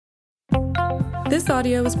This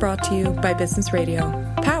audio is brought to you by Business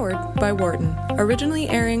Radio, powered by Wharton, originally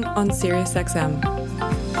airing on SiriusXM.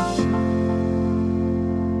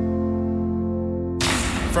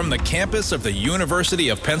 From the campus of the University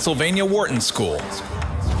of Pennsylvania Wharton School.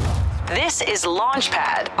 This is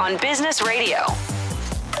Launchpad on Business Radio.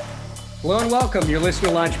 Hello and welcome. You're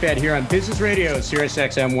listening to Launchpad here on Business Radio,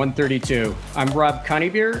 SiriusXM 132. I'm Rob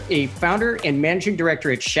Conybeare, a founder and managing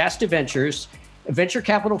director at Shasta Ventures, a venture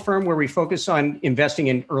capital firm where we focus on investing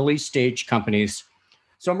in early stage companies.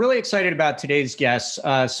 So I'm really excited about today's guest,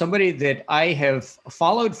 somebody that I have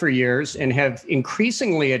followed for years and have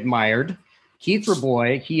increasingly admired, Keith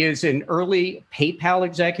Rabois. He is an early PayPal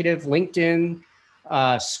executive, LinkedIn,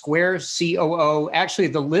 Square COO. Actually,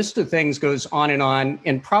 the list of things goes on.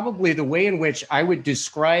 And probably the way in which I would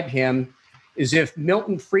describe him is if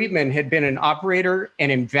Milton Friedman had been an operator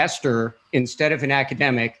and investor instead of an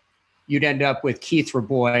academic, you'd end up with Keith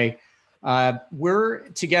Rabois. We're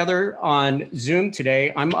together on Zoom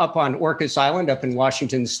today. I'm up on Orcas Island up in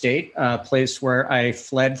Washington State, a place where I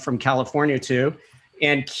fled from California to.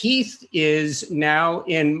 And Keith is now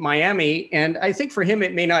in Miami. And I think for him,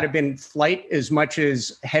 it may not have been flight as much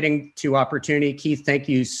as heading to opportunity. Keith, thank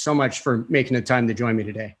you so much for making the time to join me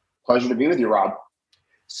today. Pleasure to be with you, Rob.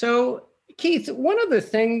 So, Keith, one of the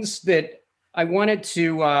things that I wanted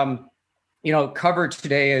to cover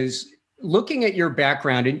today is looking at your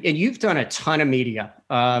background, and you've done a ton of media.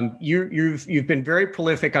 You've been very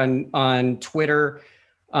prolific on Twitter.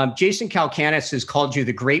 Jason Calacanis has called you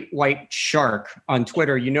the great white shark on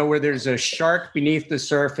Twitter. You know, where there's a shark beneath the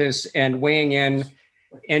surface and weighing in,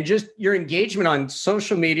 and just your engagement on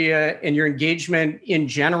social media and your engagement in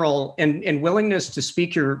general and willingness to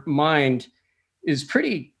speak your mind is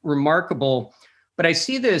pretty remarkable. But I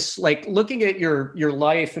see this, like looking at your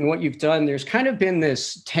life and what you've done, there's kind of been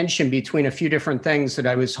this tension between a few different things that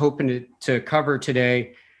I was hoping to cover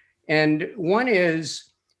today. And one is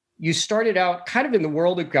you started out kind of in the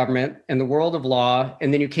world of government and the world of law,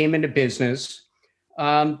 and then you came into business.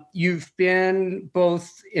 You've been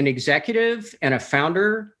both an executive and a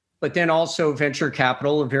founder, but then also venture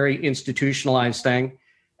capital, a very institutionalized thing.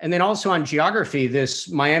 And then also on geography, this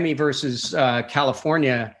Miami versus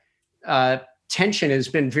California tension has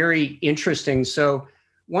been very interesting. So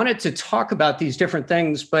wanted to talk about these different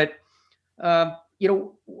things, but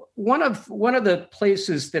one of the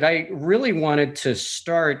places that I really wanted to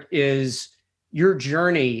start is your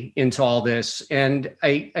journey into all this. And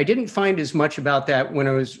I didn't find as much about that when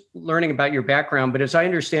I was learning about your background, but as I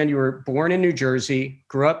understand, you were born in New Jersey,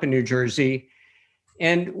 grew up in New Jersey.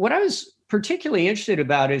 And what I was particularly interested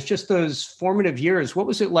about is just those formative years. What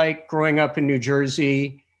was it like growing up in New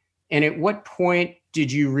Jersey? And at what point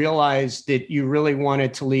did you realize that you really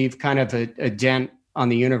wanted to leave kind of a dent on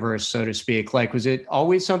the universe, so to speak? Like, was it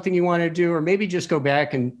always something you wanted to do? Or maybe just go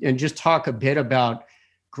back and just talk a bit about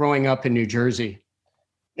growing up in New Jersey.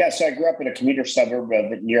 Yeah, so I grew up in a commuter suburb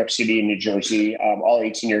of New York City and New Jersey, all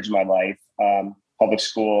 18 years of my life. Public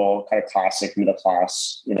school, kind of classic middle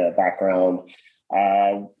class, background.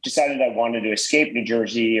 Decided I wanted to escape New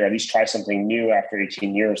Jersey, or at least try something new after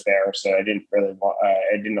 18 years there. So I didn't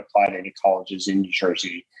apply to any colleges in New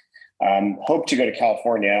Jersey. Hoped to go to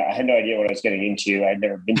California. I had no idea what I was getting into. I'd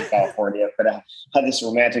never been to California, but I had this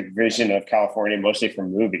romantic vision of California, mostly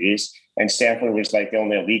from movies. And Stanford was like the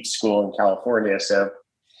only elite school in California. So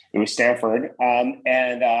it was Stanford.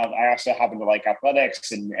 And I also happened to like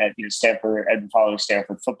athletics and Stanford. I'd been following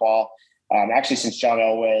Stanford football. Actually, since John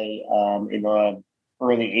Elway in the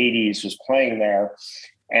early 80s was playing there.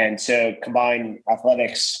 And so combine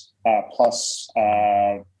athletics plus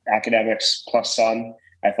academics plus sun,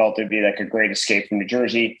 I felt it'd be like a great escape from New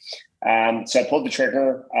Jersey. So I pulled the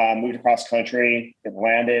trigger, moved across country,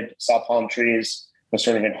 landed, saw palm trees, was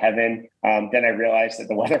sort of in heaven. Then I realized that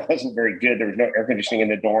the weather wasn't very good. There was no air conditioning in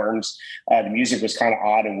the dorms. The music was kind of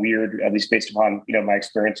odd and weird, at least based upon, my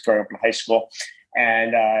experience growing up in high school.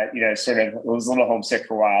 And, sort of was a little homesick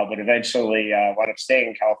for a while, but eventually wound up staying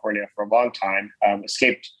in California for a long time,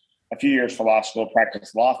 escaped a few years for law school,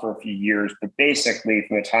 practiced law for a few years, but basically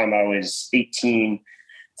from the time I was 18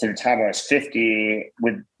 to the time I was 50,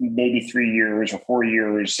 with maybe 3 years or 4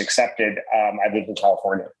 years accepted, I lived in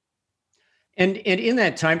California. And in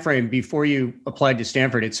that time frame before you applied to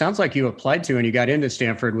Stanford, it sounds like you applied to and you got into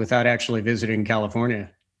Stanford without actually visiting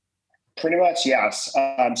California. Pretty much, yes.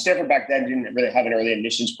 Stanford back then didn't really have an early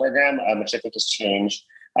admissions program, which I think has changed.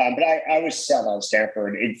 But I was set on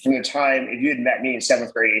Stanford. From the time, if you had met me in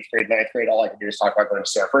 7th grade, 8th grade, 9th grade, all I could do was talk about going to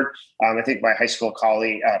Stanford. I think my high school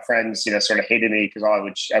friends, sort of hated me because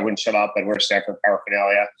I wouldn't shut up. I'd wear Stanford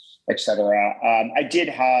paraphernalia, et cetera. I did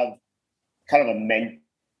have kind of a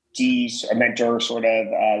a mentor sort of.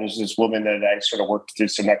 There's this woman that I sort of worked through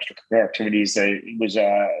some extracurricular activities that was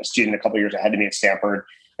a student a couple of years ahead of me at Stanford.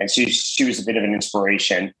 And she was a bit of an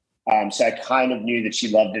inspiration. So I kind of knew that she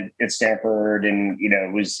loved it at Stanford, and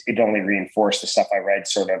it only reinforced the stuff I read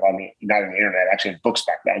sort of not on the internet, actually in books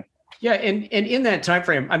back then. Yeah, and in that time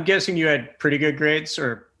frame, I'm guessing you had pretty good grades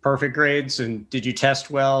or perfect grades, and did you test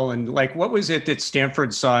well? And like, what was it that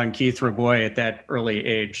Stanford saw in Keith Rabois at that early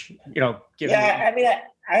age? I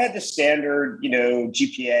had the standard,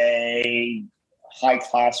 GPA, high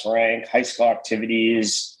class rank, high school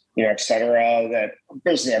activities, et cetera, that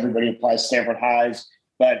basically everybody applies Stanford has.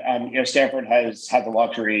 But, Stanford has had the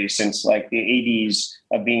luxury since like the 80s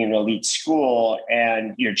of being an elite school,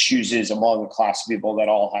 and, chooses among the class of people that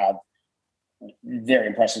all have very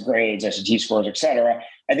impressive grades, SAT scores, et cetera.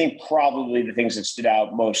 I think probably the things that stood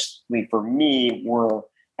out mostly for me were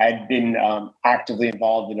I'd been actively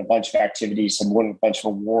involved in a bunch of activities and won a bunch of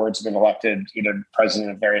awards, been elected,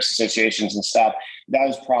 president of various associations and stuff. That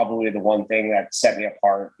was probably the one thing that set me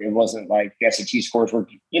apart. It wasn't like the SAT scores were,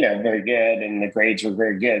 very good and the grades were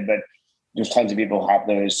very good, but there's tons of people who have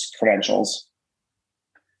those credentials.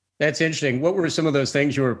 That's interesting. What were some of those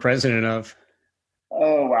things you were president of?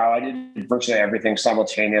 Oh, wow. I did virtually everything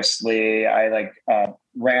simultaneously. I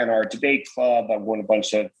ran our debate club. I won a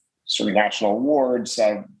bunch of sort of national awards.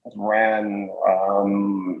 I ran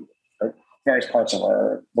various parts of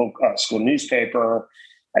our local school newspaper.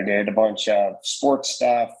 I did a bunch of sports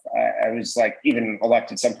stuff. I was even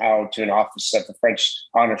elected somehow to an office at the French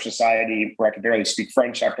Honor Society where I could barely speak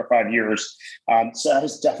French after 5 years. So I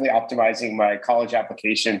was definitely optimizing my college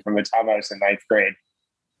application from the time I was in ninth grade.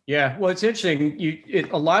 Yeah, well, it's interesting.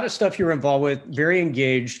 A lot of stuff you're involved with, very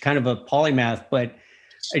engaged, kind of a polymath, but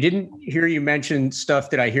I didn't hear you mention stuff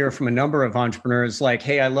that I hear from a number of entrepreneurs like,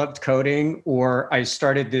 hey, I loved coding, or I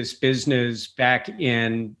started this business back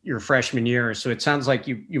in your freshman year. So it sounds like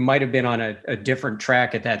you might have been on a different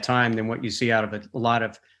track at that time than what you see out of a lot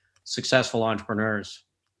of successful entrepreneurs.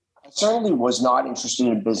 I certainly was not interested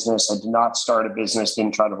in business. I did not start a business,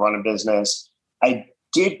 didn't try to run a business. I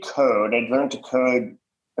did code. I learned to code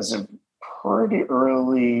as a pretty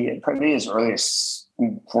early, probably as early as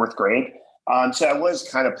fourth grade. So I was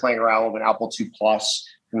kind of playing around with an Apple II Plus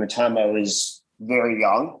from the time I was very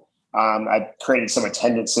young. I created some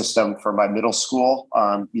attendance system for my middle school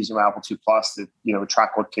using my Apple II Plus that, would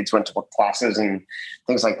track what kids went to what classes and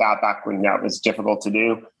things like that back when that was difficult to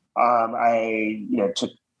do. I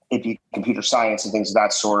took AP computer science and things of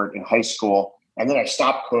that sort in high school. And then I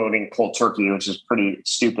stopped coding cold turkey, which is pretty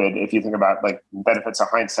stupid if you think about benefits of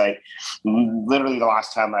hindsight. Literally the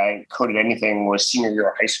last time I coded anything was senior year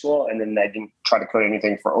of high school. And then I didn't try to code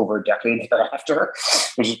anything for over a decade thereafter,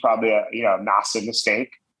 which is probably a massive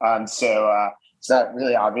mistake. So it's not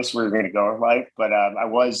really obvious where you're going to go in life, but I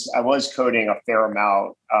was coding a fair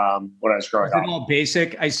amount when I was growing up. All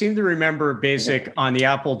BASIC? I seem to remember BASIC on the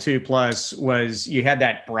Apple II Plus was you had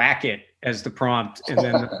that bracket as the prompt and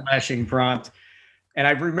then the flashing prompt. And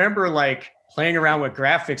I remember playing around with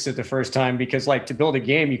graphics at the first time because to build a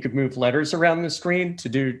game, you could move letters around the screen to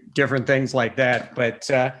do different things like that. But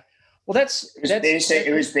it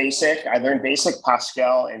was basic. I learned basic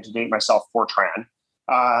Pascal and, to date myself, Fortran.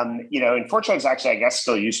 And Fortran is actually, I guess,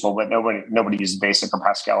 still useful, but nobody uses basic or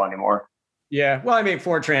Pascal anymore. Yeah. Well,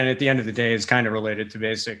 Fortran at the end of the day is kind of related to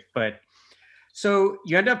basic. But so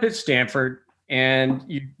you end up at Stanford. And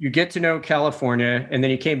you get to know California, and then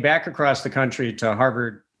you came back across the country to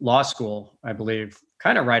Harvard Law School, I believe,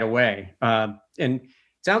 kind of right away. And it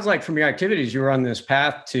sounds like from your activities, you were on this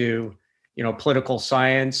path to, political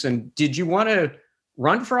science. And did you want to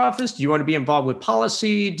run for office? Do you want to be involved with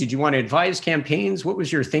policy? Did you want to advise campaigns? What was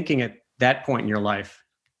your thinking at that point in your life?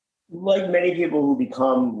 Like many people who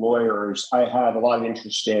become lawyers, I have a lot of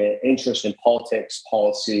interest in politics,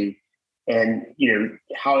 policy. And,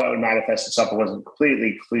 how that would manifest itself wasn't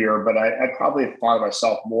completely clear, but I probably thought of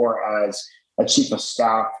myself more as a chief of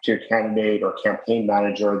staff to a candidate or campaign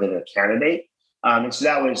manager than a candidate. And so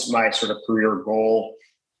that was my sort of career goal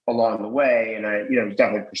along the way. And I, was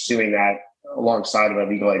definitely pursuing that alongside of my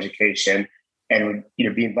legal education and,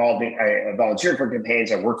 be involved in, I volunteered for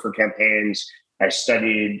campaigns. I worked for campaigns. I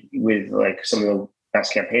studied with some of the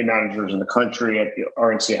best campaign managers in the country. At the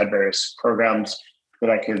RNC had various programs that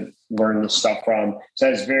I could learn this stuff from. So I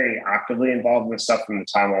was very actively involved in this stuff from the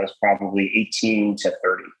time I was probably 18 to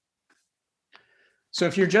 30. So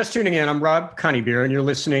if you're just tuning in, I'm Rob Coneybeer, and you're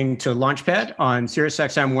listening to Launchpad on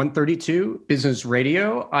SiriusXM 132 Business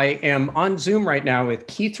Radio. I am on Zoom right now with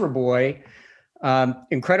Keith Rabois,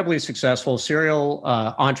 incredibly successful serial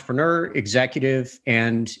entrepreneur, executive,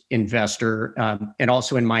 and investor, and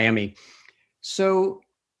also in Miami. So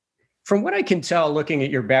From what I can tell, looking at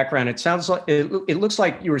your background, it sounds like it looks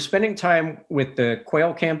like you were spending time with the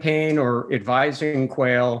Quail campaign or advising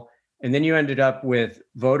Quail, and then you ended up with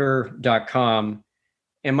voter.com.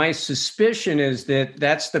 And my suspicion is that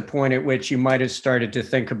that's the point at which you might have started to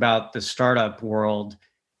think about the startup world.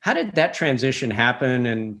 How did that transition happen?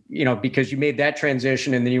 And, because you made that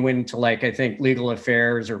transition and then you went into I think legal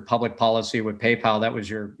affairs or public policy with PayPal. That was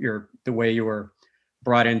the way you were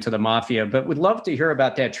brought into the mafia. But would love to hear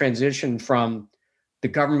about that transition from the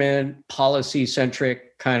government policy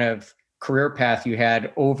centric kind of career path you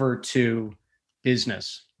had over to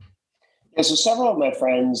business. Yeah, so several of my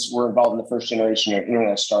friends were involved in the first generation of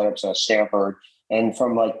internet startups at Stanford. And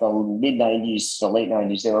from the mid 90s to late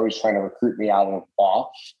 90s, they were always trying to recruit me out of law.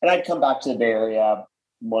 And I'd come back to the Bay Area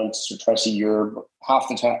once or twice a year. Half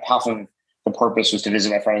of the purpose was to visit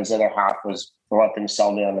my friends. The other half was to let them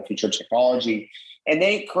sell me on the future of technology. And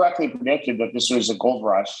they correctly predicted that this was a gold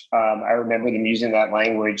rush. I remember them using that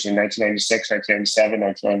language in 1996, 1997,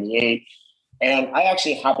 1998. And I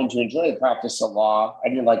actually happened to enjoy the practice of law. I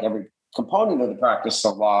didn't like every component of the practice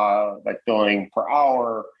of law, like billing per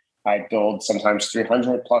hour. I billed sometimes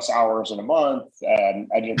 300 plus hours in a month.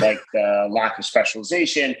 I didn't like the lack of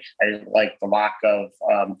specialization. I didn't like the lack of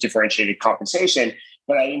differentiated compensation,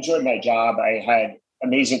 but I enjoyed my job. I had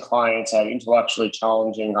amazing clients. I had intellectually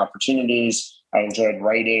challenging opportunities. I enjoyed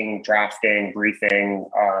writing, drafting, briefing,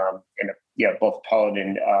 and both appellate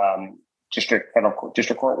and district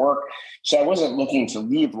court work. So I wasn't looking to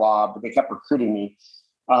leave law, but they kept recruiting me.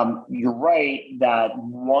 You're right that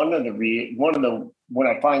when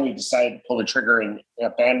I finally decided to pull the trigger and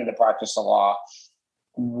abandon the practice of law,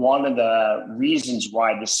 one of the reasons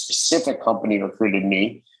why this specific company recruited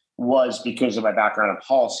me was because of my background in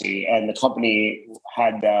policy. And the company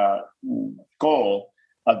had the goal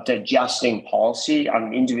of digesting policy on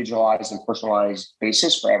an individualized and personalized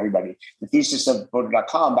basis for everybody. The thesis of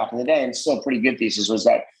voter.com back in the day, and still a pretty good thesis, was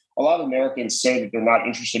that a lot of Americans say that they're not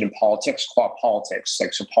interested in politics, politics,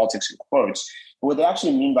 so politics in quotes. But what they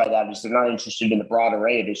actually mean by that is they're not interested in the broad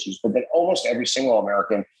array of issues, but that almost every single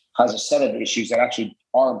American has a set of issues that actually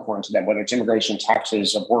are important to them, whether it's immigration,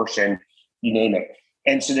 taxes, abortion, you name it.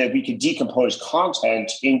 And so that we could decompose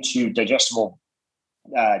content into digestible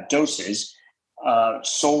doses,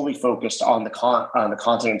 solely focused on the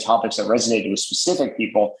content and topics that resonated with specific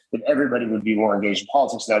people, that everybody would be more engaged in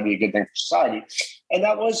politics. And that would be a good thing for society. And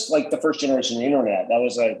that was the first generation of the internet. That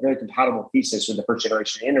was a very compatible thesis with the first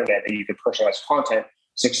generation of the internet, that you could personalize content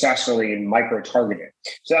successfully and micro-target it.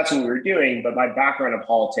 So that's what we were doing. But my background in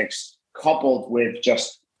politics, coupled with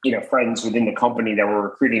just friends within the company that were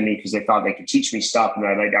recruiting me because they thought they could teach me stuff and that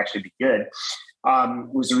I might actually be good,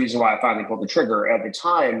 was the reason why I finally pulled the trigger. At the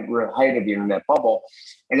time, we were at the height of the internet bubble,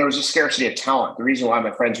 and there was a scarcity of talent. The reason why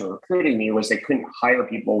my friends were recruiting me was they couldn't hire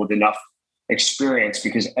people with enough experience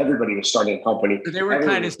because everybody was starting a company. So they were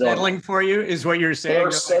kind of settling for you, is what you're saying?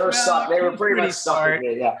 They were pretty much stuck with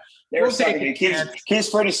me. Yeah, they were stuck with me. He's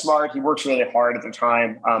pretty smart. He works really hard at the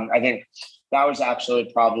time. I think that was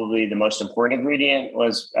actually probably the most important ingredient.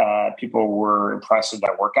 Was people were impressed with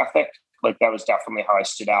my work ethic. That was definitely how I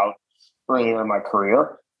stood out earlier in my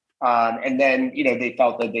career. And then, they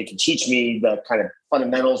felt that they could teach me the kind of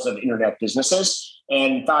fundamentals of internet businesses.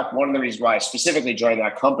 And in fact, one of the reasons why I specifically joined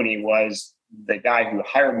that company was the guy who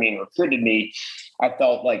hired me and recruited me, I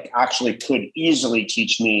felt actually could easily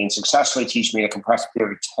teach me and successfully teach me in a compressed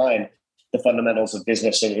period of time the fundamentals of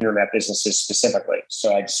business and internet businesses specifically.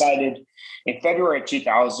 So I decided in February of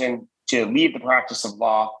 2000 to leave the practice of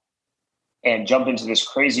law and jump into this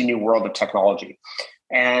crazy new world of technology.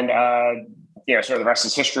 And, sort of the rest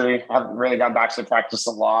is history. I haven't really gone back to the practice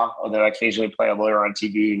of law, although I occasionally play a lawyer on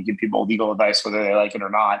TV and give people legal advice, whether they like it or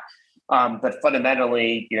not. But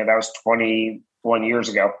fundamentally, that was 21 years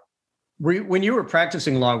ago. When you were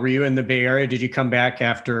practicing law, were you in the Bay Area? Did you come back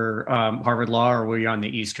after Harvard Law, or were you on the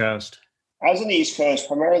East Coast? I was on the East Coast,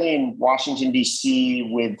 primarily in Washington, D.C.,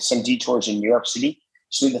 with some detours in New York City.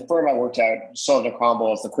 So the firm I worked at, Sullivan &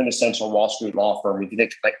 Cromwell, is the quintessential Wall Street law firm. If you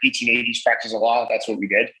think 1880s practice of law, that's what we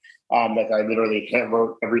did. I literally hand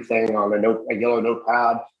wrote everything on a yellow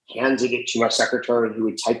notepad, handed it to my secretary who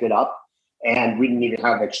would type it up. And we didn't even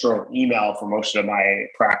have external email for most of my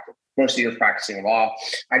practice. Most of years practicing law.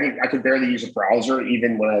 I could barely use a browser.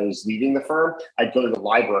 Even when I was leaving the firm, I'd go to the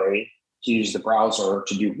library to use the browser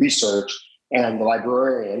to do research. And the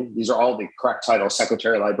librarian, these are all the correct titles,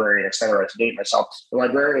 secretary, librarian, et cetera, to date myself. The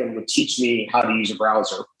librarian would teach me how to use a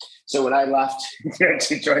browser. So when I left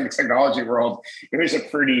to join the technology world, it was a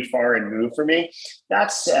pretty foreign move for me.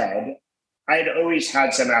 That said, I had always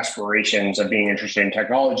had some aspirations of being interested in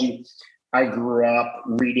technology. I grew up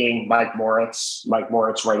reading Mike Moritz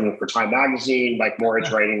writing for Time Magazine, Mike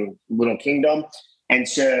Moritz writing Little Kingdom. And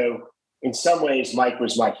so in some ways, Mike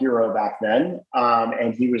was my hero back then.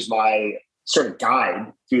 And he was my sort of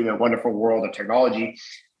guide through the wonderful world of technology.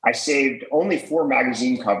 I saved only 4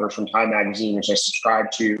 magazine covers from Time Magazine, which I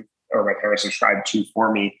subscribed to, or my parents subscribed to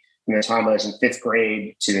for me from the time I was in 5th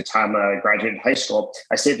grade to the time I graduated high school.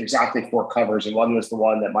 I saved exactly 4 covers, and one was the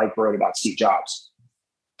one that Mike wrote about Steve Jobs.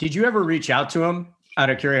 Did you ever reach out to him out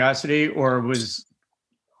of curiosity, or was?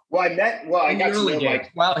 Well, I got to know Mike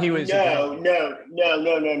while he was.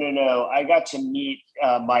 No. I got to meet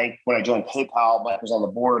Mike when I joined PayPal. Mike was on the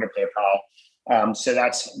board of PayPal. So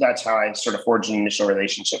that's how I sort of forged an initial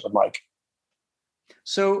relationship with Mike.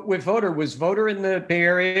 So with Voter, was Voter in the Bay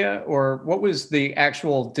Area, or what was the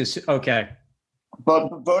actual? Okay. But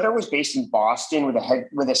Voter was based in Boston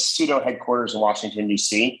with a pseudo headquarters in Washington,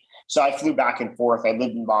 D.C. So I flew back and forth. I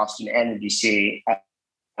lived in Boston and in D.C.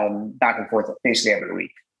 Back and forth basically every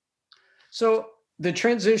week. So the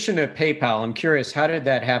transition to PayPal, I'm curious, how did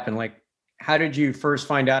that happen? Like, how did you first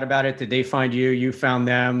find out about it? Did they find you? You found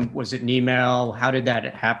them? Was it an email? How did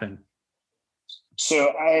that happen?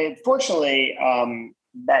 So I fortunately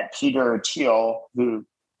met Peter Thiel, who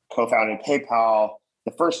co-founded PayPal,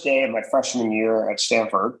 the first day of my freshman year at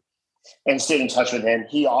Stanford, and stayed in touch with him.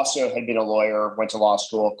 He also had been a lawyer, went to law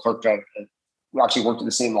school, actually worked at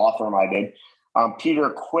the same law firm I did. Peter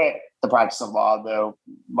quit the practice of law, though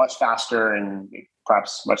much faster and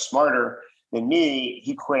perhaps much smarter than me.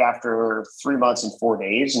 He quit after 3 months and 4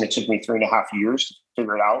 days, and it took me 3.5 years to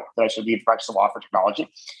figure it out that I should leave the practice of law for technology.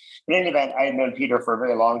 In any event, I had known Peter for a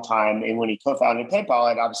very long time, and when he co-founded PayPal,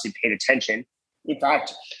 I'd obviously paid attention. In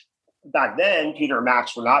fact, back then, Peter and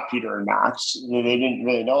Max were not Peter and Max. They didn't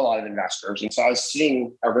really know a lot of investors. And so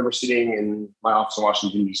I remember sitting in my office in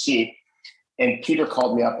Washington, D.C., and Peter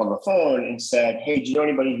called me up on the phone and said, "Hey, do you know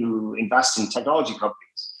anybody who invests in technology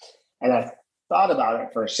companies?" And I thought about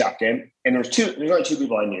it for a second. And there's only 2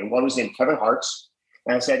 people I knew. One was named Kevin Hartz.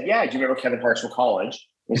 And I said, "Yeah, do you remember Kevin Hartz from college?"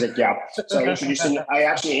 He's like, "Yeah." So I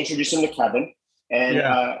actually introduced him to Kevin.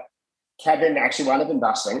 And Kevin actually wound up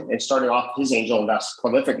investing and started off his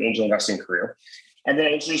prolific angel investing career. And then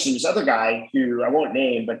I introduced him to this other guy who I won't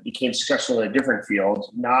name, but became successful in a different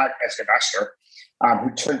field, not as an investor,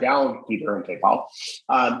 who turned down Peter and PayPal.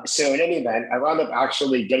 So in any event, I wound up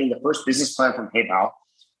actually getting the first business plan from PayPal,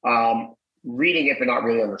 reading it but not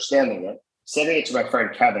really understanding it, sending it to my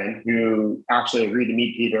friend Kevin, who actually agreed to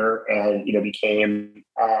meet Peter and became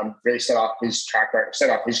really set off his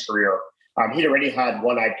career. He'd already had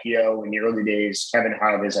one IPO in the early days. Kevin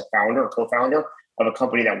had as a co-founder of a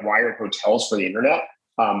company that wired hotels for the internet.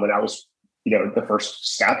 When I was, the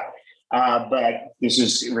first step. But this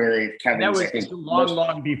is really Kevin's. That was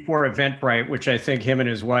long before Eventbrite, which I think him and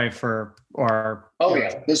his wife are. Oh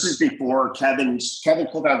yeah, this is before Kevin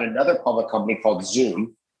co-founded another public company called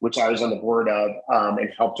Zoom, which I was on the board of and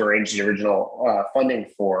helped arrange the original funding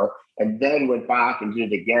for, and then went back and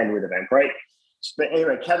did it again with Eventbrite. But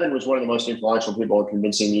anyway, Kevin was one of the most influential people in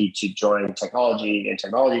convincing me to join technology and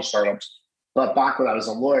technology startups. But back when I was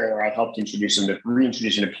a lawyer, I helped reintroduce him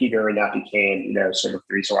to Peter, and that became, sort of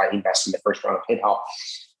the reason why he invested in the first round of PayPal.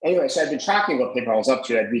 Anyway, so I've been tracking what PayPal was up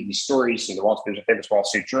to. I'd read these stories. There's a famous Wall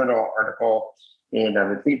Street Journal article in,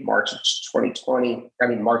 I believe, March of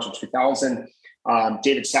 2000.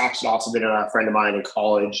 David Sachs had also been a friend of mine in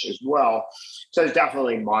college as well. So I was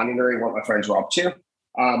definitely monitoring what my friends were up to.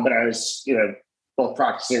 But I was, both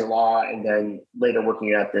practicing law and then later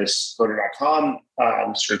working at this Voter.com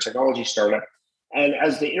sort of technology startup. And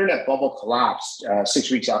as the internet bubble collapsed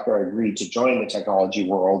 6 weeks after I agreed to join the technology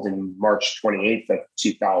world in March 28th of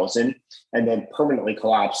 2000, and then permanently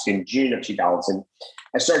collapsed in June of 2000,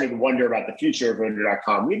 I started to wonder about the future of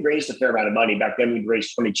Voter.com. We'd raised a fair amount of money. Back then, we'd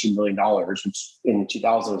raised $22 million, which in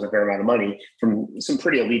 2000 was a fair amount of money from some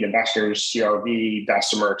pretty elite investors, CRV,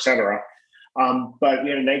 Bessemer, et cetera. But we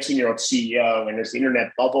had a 19-year-old CEO, and as the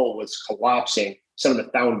internet bubble was collapsing, some of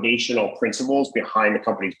the foundational principles behind the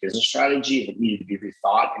company's business strategy had needed to be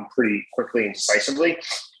rethought and pretty quickly and decisively.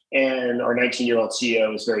 And our 19-year-old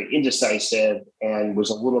CEO was very indecisive and was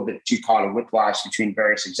a little bit too caught in whiplash between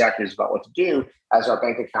various executives about what to do as our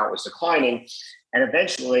bank account was declining. And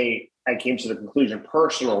eventually, I came to the conclusion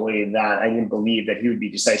personally that I didn't believe that he would be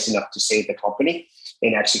decisive enough to save the company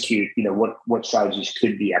and execute, what strategies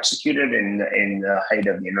could be executed in the height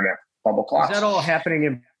of the internet bubble collapse. Is that all happening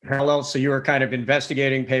in parallel? So you were kind of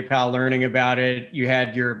investigating PayPal, learning about it. You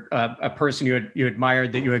had a person you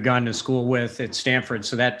admired that you had gone to school with at Stanford.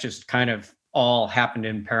 So that just kind of all happened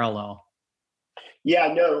in parallel.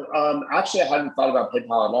 Yeah, no, actually, I hadn't thought about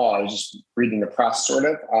PayPal at all. I was just reading the press, sort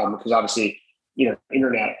of, because obviously,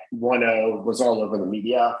 Internet 1.0 was all over the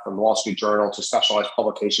media, from the Wall Street Journal to specialized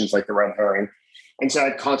publications like the Red Herring. And so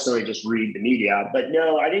I'd constantly just read the media. But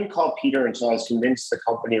no, I didn't call Peter until I was convinced the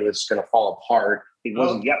company was going to fall apart. It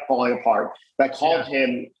wasn't yet falling apart. But I called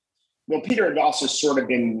him. Well, Peter had also sort of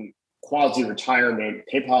been quasi-retirement.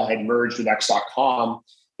 PayPal had merged with X.com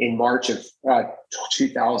in March of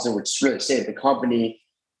 2000, which really saved the company.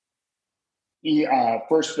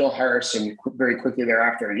 First, Bill Harrison, very quickly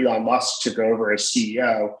thereafter, Elon Musk took over as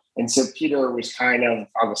CEO. And so Peter was kind of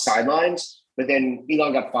on the sidelines. But then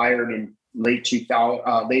Elon got fired in late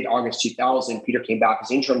August 2000. Peter came back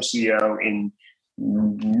as interim CEO in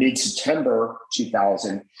mid-September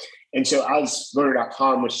 2000. And so as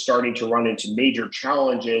Learner.com was starting to run into major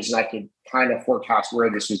challenges, and I could kind of forecast where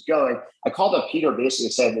this was going, I called up Peter basically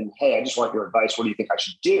and said, hey, I just want your advice. What do you think I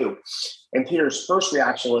should do? And Peter's first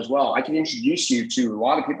reaction was, well, I can introduce you to a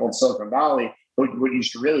lot of people in Silicon Valley. What you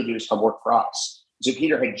should really do is come work for us. So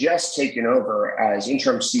Peter had just taken over as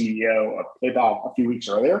interim CEO of PayPal a few weeks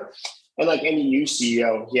earlier. And like any new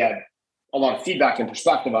CEO, he had a lot of feedback and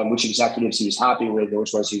perspective on which executives he was happy with and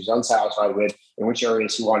which ones he was unsatisfied with and which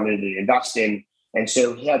areas he wanted to invest in. And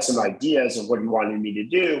so he had some ideas of what he wanted me to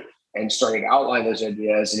do and started to outline those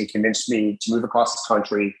ideas. And he convinced me to move across the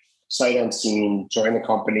country, sight unseen, join the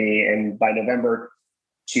company. And by November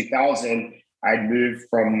 2000,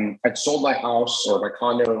 I'd sold my house or my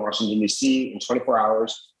condo in Washington, D.C. in 24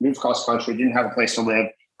 hours, moved across the country, didn't have a place to live,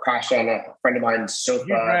 crashed on a friend of mine's sofa. Did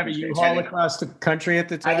you drive a U-Haul across the country at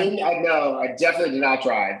the time? I definitely did not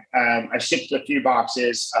drive. I shipped a few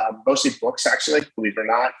boxes, mostly books, actually, believe it or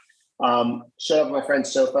not. Showed up at my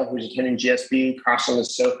friend's sofa, who was attending GSB, crashed on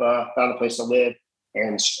his sofa, found a place to live,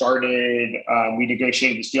 and started. We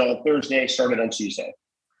negotiated this deal on Thursday, started on Tuesday.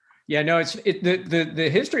 Yeah, no, the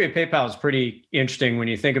history of PayPal is pretty interesting when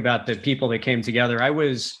you think about the people that came together. I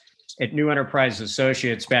was at New Enterprise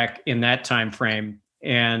Associates back in that time frame.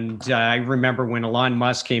 And I remember when Elon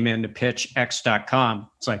Musk came in to pitch X.com,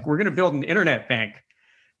 it's like, we're going to build an internet bank.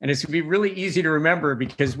 And it's going to be really easy to remember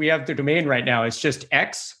because we have the domain right now. It's just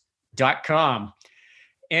X.com.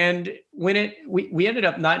 And when we ended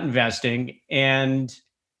up not investing, and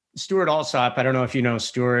Stuart Alsop, I don't know if you know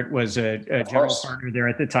Stuart, was a general partner there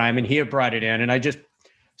at the time, and he had brought it in. And I just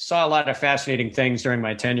saw a lot of fascinating things during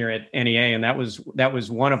my tenure at NEA, and that was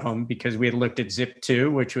one of them because we had looked at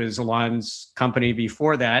Zip2, which was Elon's company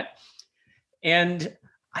before that. And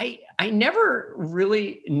I never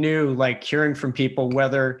really knew, like hearing from people,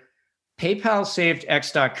 whether PayPal saved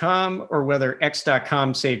X.com or whether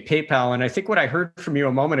X.com saved PayPal. And I think what I heard from you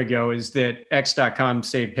a moment ago is that X.com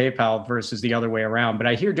saved PayPal versus the other way around. But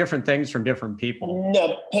I hear different things from different people.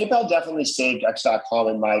 No, PayPal definitely saved X.com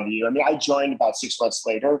in my view. I mean, I joined about 6 months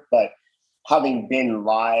later, but having been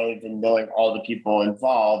live and knowing all the people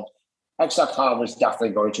involved, X.com was definitely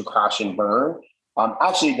going to crash and burn.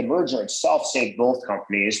 Actually, the merger itself saved both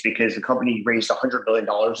companies because the company raised $100 billion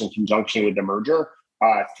in conjunction with the merger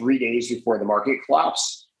 3 days before the market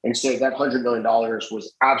collapsed. And so that $100 million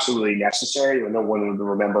was absolutely necessary when no one would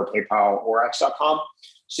remember PayPal or X.com.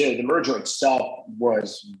 So the merger itself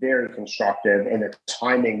was very constructive, and the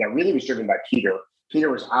timing that really was driven by Peter. Peter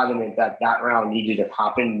was adamant that round needed to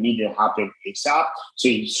happen ASAP. So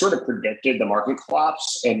he sort of predicted the market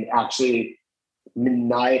collapse and actually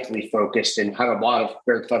maniacally focused and had a lot of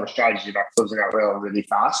very clever strategies about closing that round really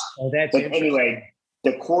fast. Oh, that's but anyway,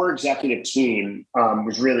 the core executive team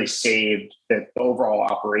was really saved the overall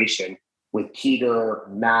operation with Peter,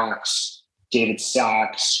 Max, David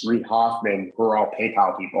Sachs, Reid Hoffman, who are all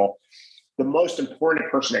PayPal people. The most important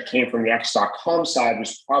person that came from the X.com side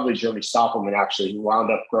was probably Jeremy Stoppelman, actually, who wound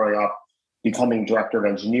up growing up, becoming director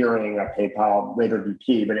of engineering at PayPal, later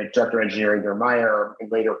VP, but at director of engineering at Meyer,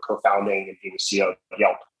 and later co-founding and being the CEO of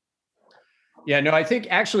Yelp. Yeah, no, I think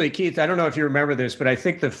actually, Keith, I don't know if you remember this, but I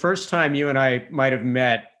think the first time you and I might have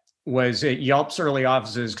met was at Yelp's early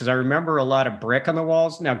offices, because I remember a lot of brick on the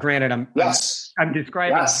walls. Now, granted, I'm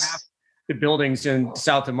describing half the buildings in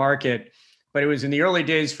South of Market, but it was in the early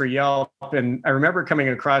days for Yelp. And I remember coming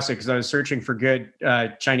across it because I was searching for good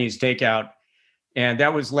Chinese takeout. And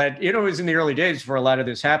that was it was in the early days before a lot of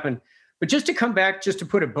this happened. But just to come back, just to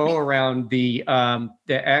put a bow around the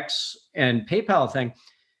X and PayPal thing,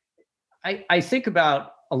 I think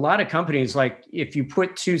about a lot of companies, like if you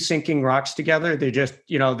put two sinking rocks together, they just,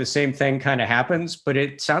 the same thing kind of happens. But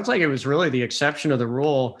it sounds like it was really the exception of the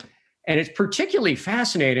rule. And it's particularly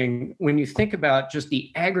fascinating when you think about just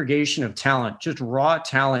the aggregation of talent, just raw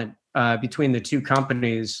talent between the two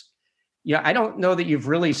companies. Yeah, I don't know that you've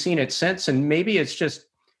really seen it since. And maybe it's just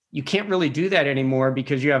you can't really do that anymore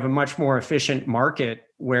because you have a much more efficient market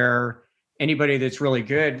where anybody that's really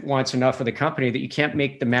good wants enough of the company that you can't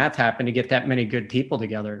make the math happen to get that many good people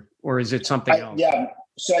together? Or is it something else? Yeah.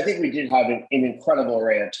 So I think we did have an incredible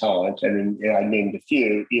array of talent. I mean, I named a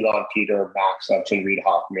few: Elon, Peter, Max Upton, Reid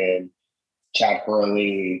Hoffman, Chad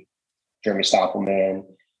Hurley, Jeremy Stoppelman.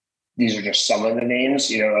 These are just some of the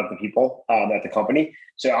names, of the people at the company.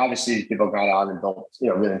 So obviously these people got on and built,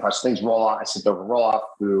 really impressive things. Roloff, I sent over Roloff,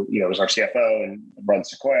 who, was our CFO and runs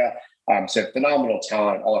Sequoia. So phenomenal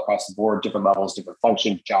talent all across the board, different levels, different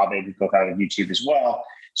functions. Job aid, we go out on YouTube as well.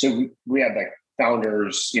 So we have like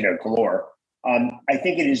founders, galore. I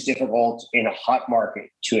think it is difficult in a hot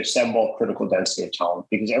market to assemble critical density of talent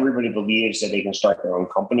because everybody believes that they can start their own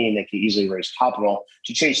company and they can easily raise capital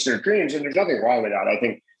to chase their dreams. And there's nothing wrong with that. I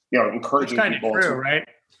think, encouraging it's people. True, right?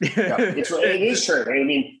 Yeah, it is true. I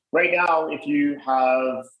mean, right now, if you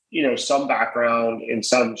have, some background and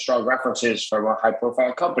some strong references from a high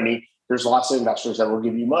profile company, there's lots of investors that will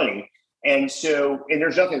give you money. And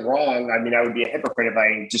there's nothing wrong. I mean, I would be a hypocrite if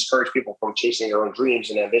I discourage people from chasing their own dreams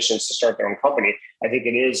and ambitions to start their own company. I think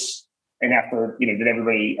it is an effort, that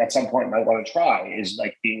everybody at some point might want to try. Is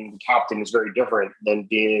like being the captain is very different than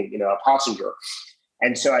being, a passenger.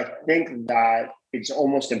 And so I think that it's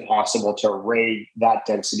almost impossible to array that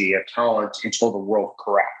density of talent until the world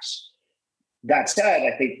corrects. That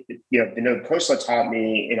said, I think, the Node Khosla taught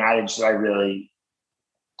me an adage that I really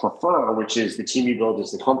prefer, which is the team you build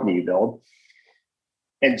is the company you build.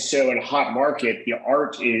 And so in a hot market, the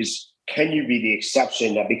art is, can you be the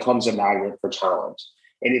exception that becomes a magnet for talent?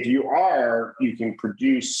 And if you are, you can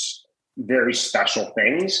produce very special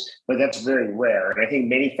things, but that's very rare. And I think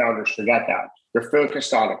many founders forget that. They're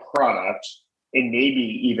focused on a product and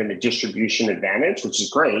maybe even a distribution advantage, which is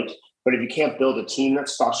great. But if you can't build a team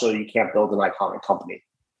that's special, you can't build an iconic company.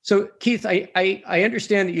 So Keith, I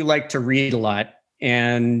understand that you like to read a lot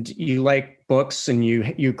and you like books and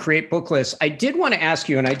you create book lists. I did want to ask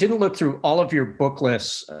you, and I didn't look through all of your book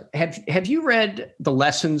lists. Have you read The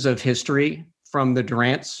Lessons of History from the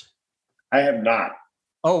Durants? I have not.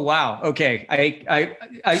 Oh, wow. Okay.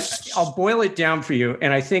 I'll boil it down for you.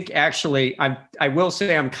 And I think actually I will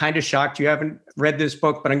say I'm kind of shocked you haven't read this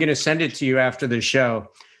book, but I'm going to send it to you after the show.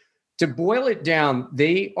 To boil it down,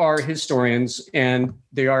 they are historians and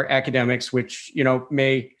they are academics, which,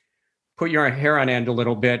 may put your hair on end a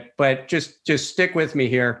little bit, but just stick with me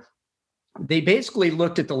here. They basically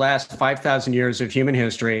looked at the last 5,000 years of human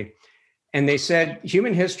history, and they said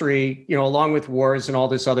human history, along with wars and all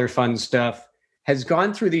this other fun stuff, has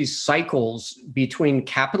gone through these cycles between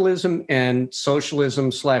capitalism and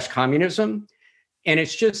socialism/communism. And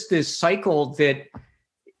it's just this cycle that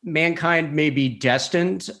mankind may be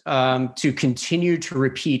destined to continue to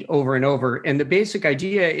repeat over and over. And the basic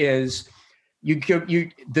idea is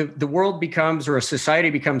the world becomes, or a society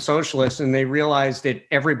becomes socialist, and they realize that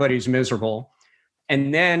everybody's miserable.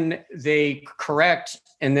 And then they correct,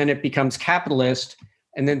 and then it becomes capitalist,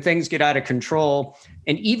 and then things get out of control.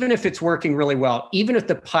 And even if it's working really well, even if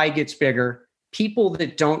the pie gets bigger, people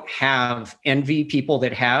that don't have envy people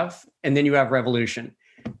that have, and then you have revolution.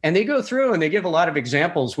 And they go through and they give a lot of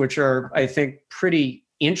examples, which are, I think, pretty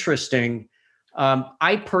interesting.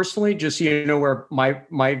 I personally, just so you know where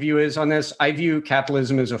my view is on this, I view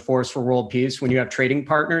capitalism as a force for world peace. When you have trading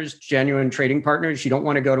partners, genuine trading partners, you don't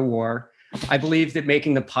want to go to war. I believe that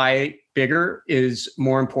making the pie bigger is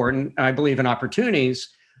more important. I believe in opportunities,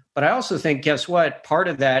 but I also think, guess what? Part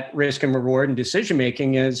of that risk and reward and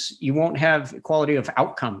decision-making is you won't have equality of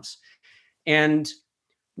outcomes. And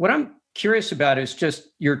what I'm curious about is just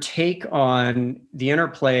your take on the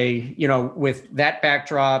interplay, with that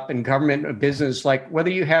backdrop and government and business, like whether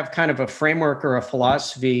you have kind of a framework or a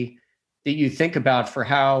philosophy that you think about for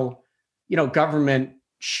how, government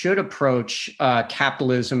should approach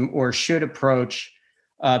capitalism or should approach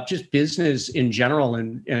just business in general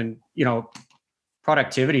and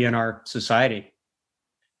productivity in our society.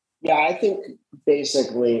 Yeah, I think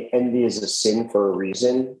basically envy is a sin for a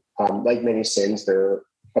reason. Like many sins, they're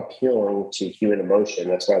appealing to human emotion.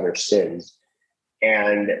 That's why they're sins.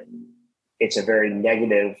 And it's a very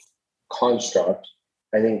negative construct.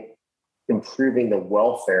 I think improving the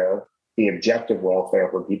welfare, the objective welfare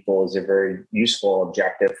for people is a very useful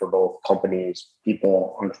objective for both companies,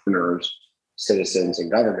 people, entrepreneurs, citizens, and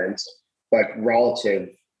governments. But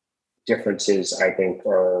relative differences, I think,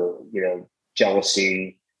 are,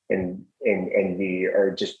 jealousy and envy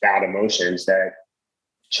are just bad emotions that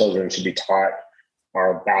children should be taught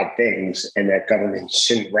are bad things, and that government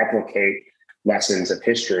shouldn't replicate lessons of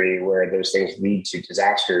history where those things lead to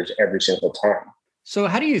disasters every single time. So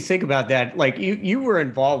how do you think about that? Like you were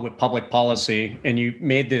involved with public policy and you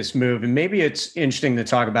made this move, and maybe it's interesting to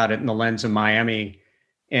talk about it in the lens of Miami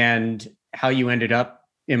and how you ended up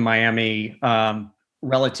in Miami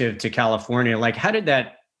relative to California. Like, how did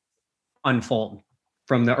that unfold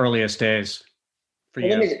from the earliest days for you?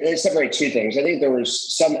 Let me separate two things. I think there are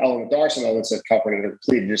some elements of California that are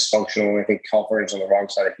completely dysfunctional, and I think California's on the wrong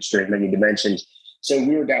side of history in many dimensions. So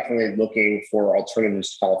we were definitely looking for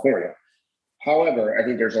alternatives to California. However, I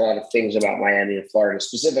think there's a lot of things about Miami and Florida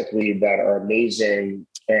specifically that are amazing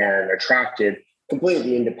and attractive,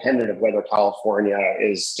 completely independent of whether California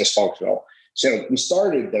is dysfunctional. So we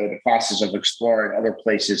started, though, the process of exploring other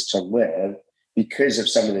places to live because of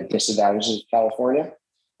some of the disadvantages of California,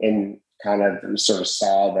 and kind of sort of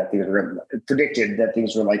saw that predicted that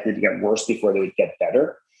things were likely to get worse before they would get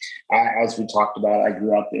better. As we talked about, I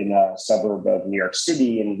grew up in a suburb of New York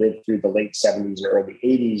City and lived through the late 70s and early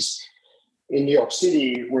 80s in New York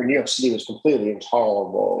City, where New York City was completely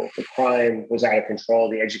intolerable. The crime was out of control.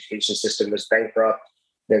 The education system was bankrupt.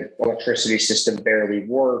 The electricity system barely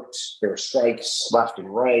worked. There were strikes left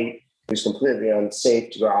and right. It was completely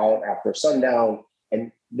unsafe to go out after sundown.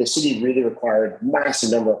 And the city really required a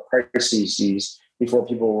massive number of crises before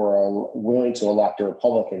people were willing to elect a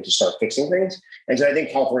Republican to start fixing things. And so I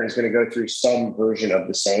think California is going to go through some version of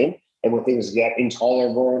the same. And when things get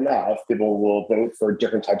intolerable enough, people will vote for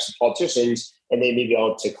different types of politicians, and they may be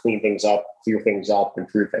able to clean things up, clear things up,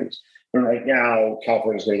 improve things. But right now,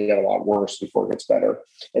 California is going to get a lot worse before it gets better.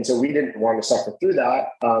 And so we didn't want to suffer through that.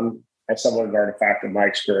 As somewhat of an artifact of my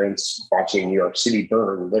experience watching New York City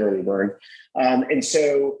burn, literally burn. And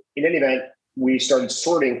so in any event, we started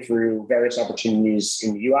sorting through various opportunities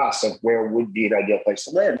in the US of where would be an ideal place to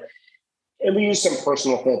live. And we use some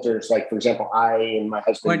personal filters, like, for example, I and my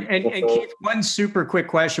husband. And Keith, one super quick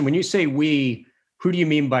question. When you say we, who do you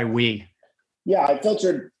mean by we? Yeah, I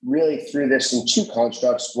filtered really through this in two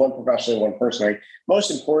constructs, one professionally, one personally. Most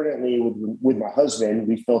importantly, with my husband,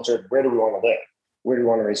 we filtered where do we want to live? Where do we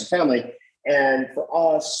want to raise a family? And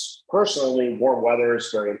for us personally, warm weather is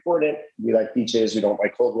very important. We like beaches. We don't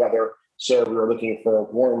like cold weather. So we were looking for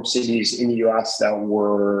warm cities in the US that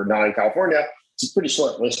were not in California. It's a pretty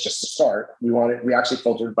short list just to start. We actually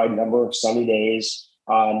filtered by number of sunny days.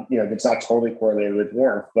 It's not totally correlated with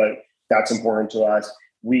warmth, but that's important to us.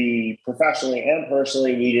 We professionally and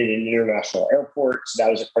personally needed an international airport. So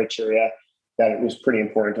that was a criteria that it was pretty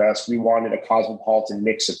important to us. We wanted a cosmopolitan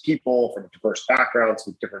mix of people from diverse backgrounds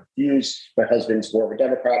with different views. My husband's more of a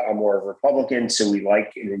Democrat. I'm more of a Republican. So we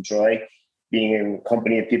like and enjoy being in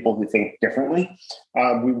company of people who think differently.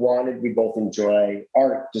 We both enjoy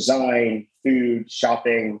art, design, food,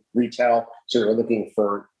 shopping, retail. So we were looking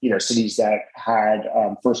for, cities that had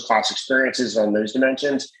first-class experiences on those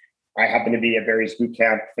dimensions. I happen to be a Barry's boot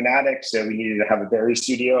camp fanatic, so we needed to have a Barry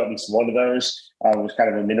studio, at least one of those was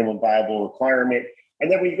kind of a minimum viable requirement.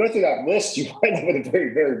 And then when you go through that list, you wind up with a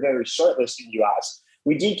very, very, very short list in the US.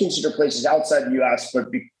 We did consider places outside the US, but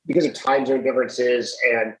because of time zone differences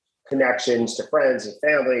and connections to friends and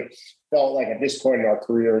family, felt like at this point in our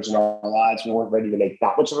careers and our lives, we weren't ready to make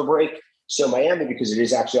that much of a break. So Miami, because it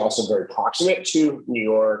is actually also very proximate to New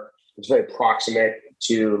York, it's very proximate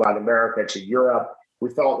to Latin America, to Europe. We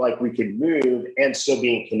felt like we could move and still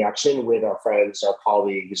be in connection with our friends, our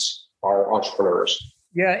colleagues, our entrepreneurs.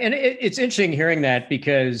 Yeah, and it's interesting hearing that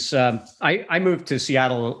because I moved to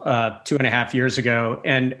Seattle 2.5 years ago.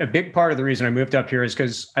 And a big part of the reason I moved up here is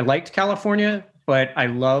because I liked California, but I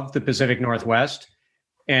love the Pacific Northwest.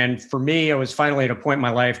 And for me, I was finally at a point in my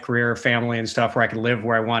life, career, family and stuff, where I could live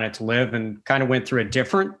where I wanted to live, and kind of went through a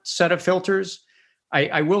different set of filters.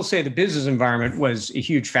 I will say the business environment was a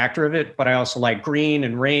huge factor of it, but I also like green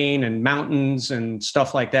and rain and mountains and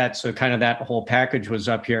stuff like that. So kind of that whole package was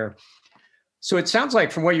up here. So it sounds like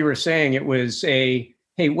from what you were saying, it was hey,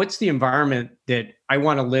 what's the environment that I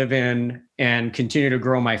want to live in and continue to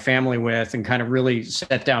grow my family with and kind of really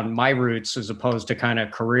set down my roots as opposed to kind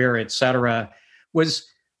of career, et cetera. Was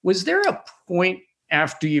there a point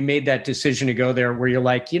after you made that decision to go there where you're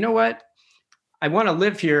like, you know what? I want to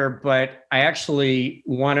live here, but I actually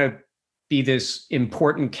want to be this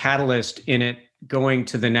important catalyst in it going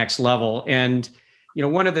to the next level. And,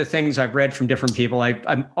 one of the things I've read from different people,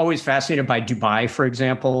 I'm always fascinated by Dubai, for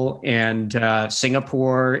example, and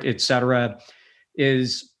Singapore, et cetera,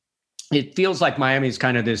 is it feels like Miami is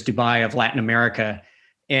kind of this Dubai of Latin America.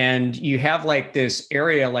 And you have like this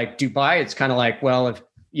area like Dubai, it's kind of like, well, if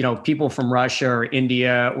people from Russia or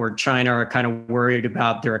India or China are kind of worried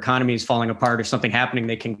about their economies falling apart or something happening,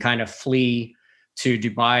 they can kind of flee to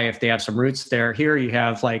Dubai if they have some roots there. Here you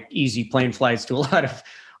have like easy plane flights to a lot of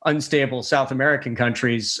unstable South American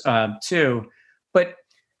countries too. But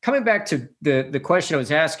coming back to the question I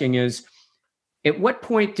was asking is, at what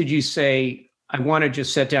point did you say, I want to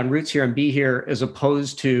just set down roots here and be here, as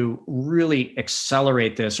opposed to really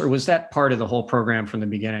accelerate this? Or was that part of the whole program from the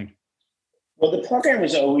beginning? Well, the program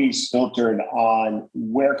was always filtered on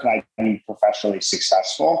where could I be professionally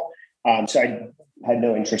successful. So I had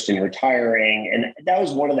no interest in retiring. And that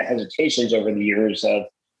was one of the hesitations over the years of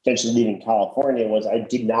eventually leaving California, was I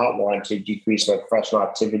did not want to decrease my professional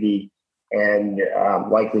activity and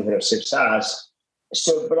likelihood of success.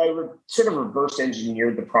 So, but I sort of reverse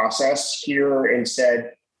engineered the process here and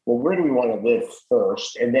said, well, where do we want to live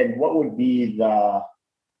first? And then what would be the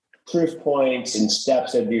proof points and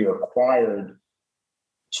steps that would be required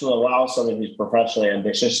to allow someone who's professionally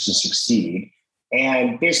ambitious to succeed?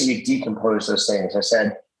 And basically decompose those things. I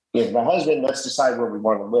said, with my husband, let's decide where we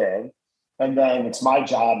want to live. And then it's my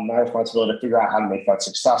job and my responsibility to figure out how to make that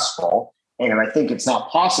successful. And if I think it's not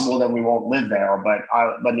possible, then we won't live there. But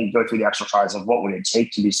let me go through the exercise of what would it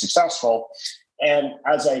take to be successful. And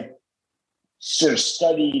as I sort of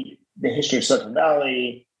studied the history of Silicon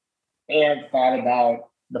Valley and thought about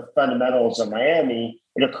the fundamentals of Miami,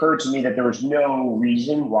 it occurred to me that there was no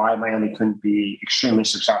reason why Miami couldn't be extremely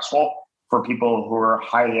successful for people who are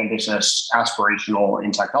highly ambitious, aspirational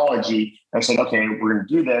in technology. And I said, okay, we're going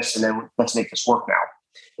to do this, and then let's make this work now.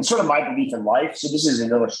 It's sort of my belief in life. So this is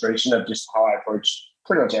an illustration of just how I approach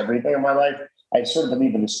pretty much everything in my life. I sort of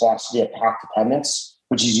believe in this philosophy of path dependence,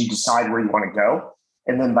 which is you decide where you want to go.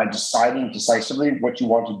 And then by deciding decisively what you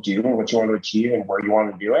want to do and what you want to achieve and where you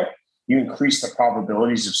want to do it, you increase the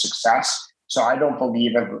probabilities of success. So I don't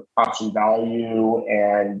believe in option value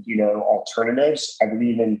and, alternatives. I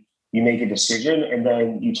believe in you make a decision and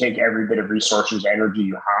then you take every bit of resources, energy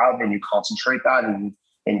you have, and you concentrate that and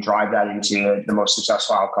drive that into the most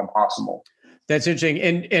successful outcome possible. That's interesting.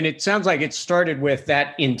 And it sounds like it started with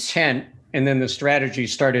that intent, and then the strategy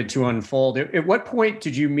started to unfold. At what point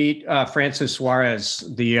did you meet Francis Suarez,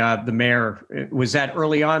 the mayor? Was that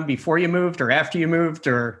early on before you moved or after you moved,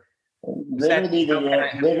 or? Literally,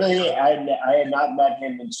 I had not met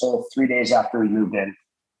him until 3 days after we moved in.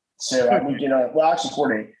 So I moved in, actually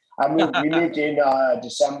 4 days. We moved in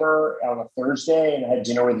December on a Thursday and had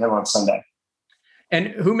dinner with him on Sunday. And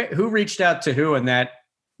who reached out to who in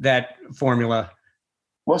that formula?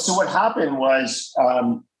 Well, so what happened was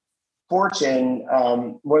Fortune,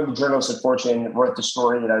 one of the journalists at Fortune wrote the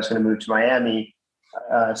story that I was going to move to Miami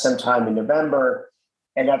sometime in November.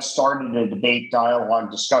 And that started a debate,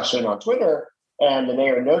 dialogue, discussion on Twitter. And the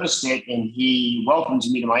mayor noticed it and he welcomed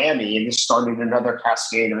me to Miami. And this started another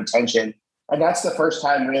cascade of attention. And that's the first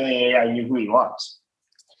time really I knew who he was.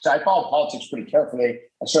 So I followed politics pretty carefully.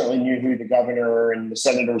 I certainly knew who the governor and the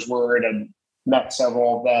senators were, and I met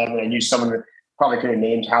several of them. And I knew someone that probably could have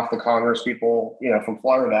named half the Congress people, from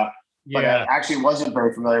Florida. But I actually wasn't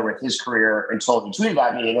very familiar with his career until he tweeted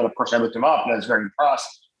at me. And then, of course, I looked him up and I was very impressed.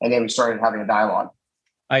 And then we started having a dialogue.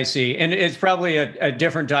 I see. And it's probably a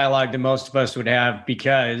different dialogue than most of us would have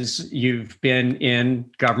because you've been in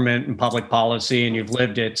government and public policy and you've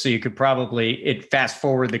lived it. So you could probably fast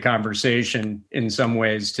forward the conversation in some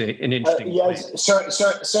ways to an interesting place.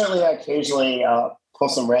 Certainly I occasionally pull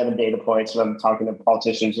some random data points when I'm talking to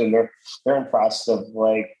politicians and they're impressed of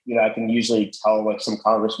I can usually tell some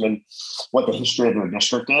congressmen what the history of their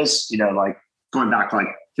district is, going back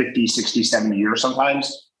 50, 60, 70 years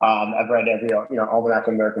sometimes. I've read every, almanac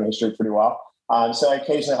of American history pretty well. So I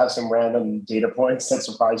occasionally have some random data points that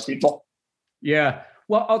surprise people. Yeah.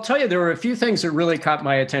 Well, I'll tell you, there were a few things that really caught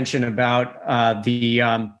my attention about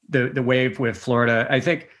the wave with Florida. I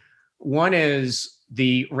think one is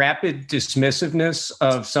the rapid dismissiveness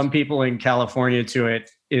of some people in California to it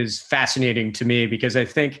is fascinating to me, because I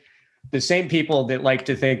think the same people that like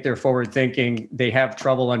to think they're forward thinking, they have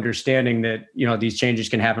trouble understanding that, these changes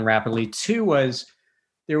can happen rapidly. Two was,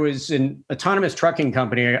 there was an autonomous trucking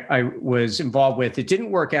company I was involved with. It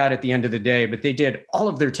didn't work out at the end of the day, but they did all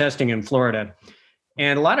of their testing in Florida.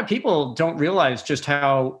 And a lot of people don't realize just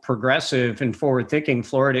how progressive and forward-thinking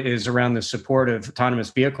Florida is around the support of autonomous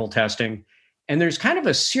vehicle testing. And there's kind of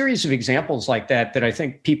a series of examples like that I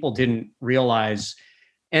think people didn't realize.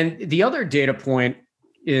 And the other data point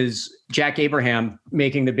is Jack Abraham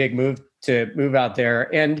making the big move to move out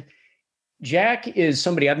there. And Jack is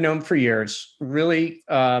somebody I've known for years, really,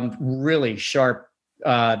 really sharp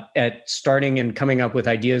at starting and coming up with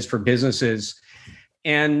ideas for businesses.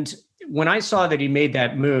 And when I saw that he made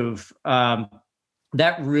that move,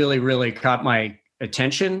 that really, really caught my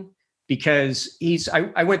attention, because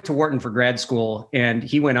I went to Wharton for grad school and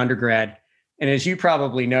he went undergrad. And as you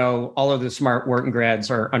probably know, all of the smart Wharton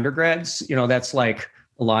grads are undergrads. That's like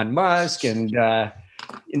Elon Musk and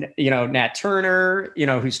Nat Turner,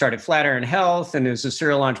 who started Flatiron Health and is a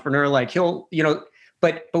serial entrepreneur. Like he'll,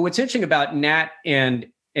 but what's interesting about Nat and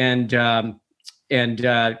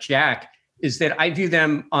Jack is that I view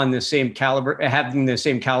them on the same caliber, having the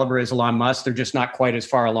same caliber as Elon Musk. They're just not quite as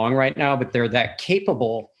far along right now, but they're that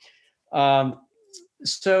capable.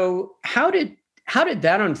 So how did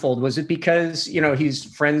that unfold? Was it because,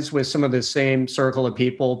 he's friends with some of the same circle of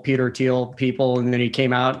people, Peter Thiel people, and then he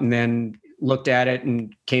came out and then looked at it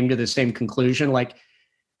and came to the same conclusion? Like,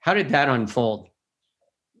 how did that unfold?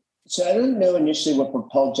 So I didn't know initially what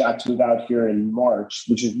propelled Jack to move out here in March,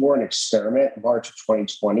 which was more an experiment, March of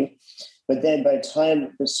 2020. But then by the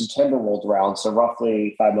time September rolled around, so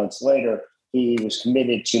roughly 5 months later, he was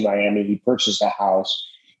committed to Miami. He purchased a house.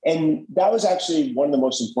 And that was actually one of the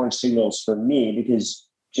most important signals for me because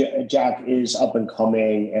Jack is up and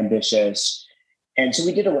coming, ambitious. And so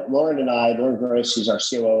we did Lauren Gross, who's our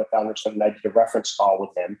COO at Founders Fund, and I did a reference call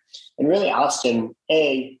with him and really asked him,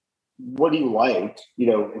 what do you like?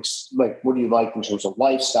 What do you like in terms of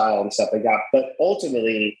lifestyle and stuff like that? But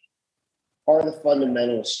ultimately, are the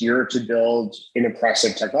fundamentals here to build an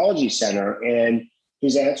impressive technology center? And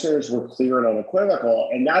his answers were clear and unequivocal.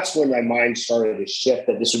 And that's when my mind started to shift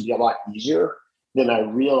that this would be a lot easier than I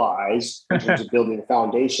realized in terms of building a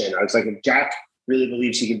foundation. I was like, if Jack really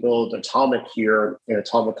believes he can build atomic here and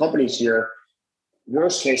atomic companies here,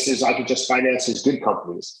 worst cases, I could just finance his good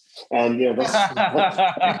companies. And, that's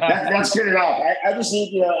good enough. I just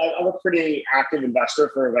need, I'm a pretty active investor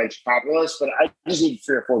for a venture capitalist, but I just need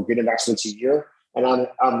 3 or 4 good investments a year. And I'm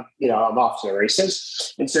off to the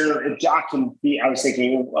races. And so if Jack can I was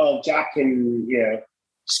thinking, well, if Jack can,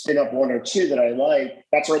 spin up 1 or 2 that I like,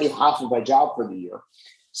 that's already half of my job for the year.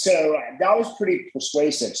 So that was pretty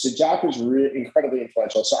persuasive. So Jack was really incredibly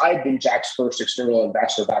influential. So I had been Jack's first external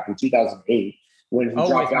investor back in 2008 when he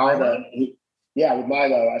dropped out with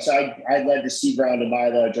Milo. So I led the seed round of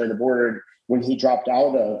Milo during the board when he dropped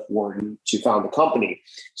out of Wharton to found the company.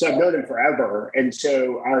 So I've known him forever. And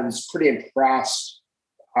so I was pretty impressed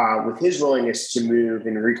with his willingness to move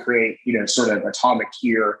and recreate, sort of atomic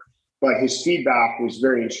here. But his feedback was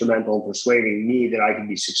very instrumental in persuading me that I could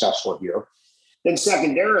be successful here. Then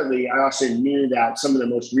secondarily, I also knew that some of the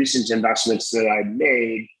most recent investments that I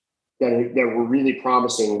made that were really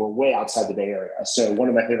promising were way outside the Bay Area. So one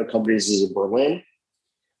of my favorite companies is in Berlin.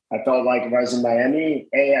 I felt like if I was in Miami,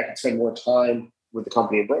 I could spend more time with the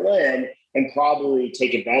company in Berlin and probably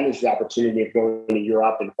take advantage of the opportunity of going to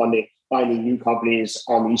Europe and finding new companies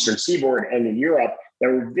on the Eastern Seaboard and in Europe that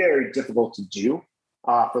were very difficult to do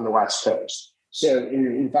from the West Coast. So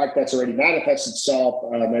in fact, that's already manifested itself.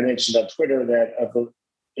 I mentioned on Twitter that of the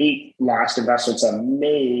 8 last investments I've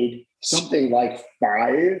made, something like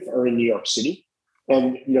 5 are in New York City.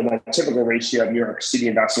 And, my typical ratio of New York City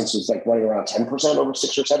investments is like running around 10% over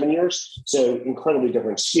 6 or 7 years. So incredibly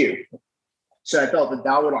different skew. So I felt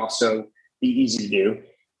that would also be easy to do.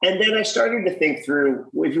 And then I started to think through,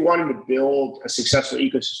 if you wanted to build a successful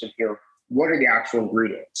ecosystem here, what are the actual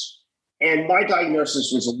ingredients? And my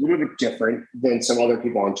diagnosis was a little bit different than some other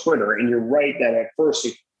people on Twitter. And you're right that at first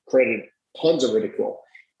it created tons of ridicule.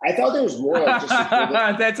 I thought there was more like just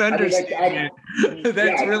that's understandable.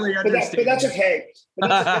 That's really understandable. But that's okay.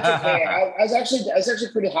 That's okay. I was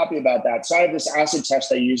actually pretty happy about that. So I have this acid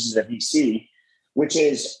test I use as a VC, which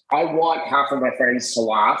is I want half of my friends to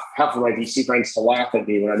laugh, half of my VC friends to laugh at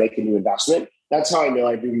me when I make a new investment. That's how I know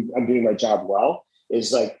I'm doing my job well.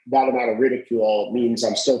 Is like that amount of ridicule means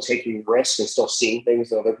I'm still taking risks and still seeing things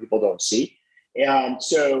that other people don't see. And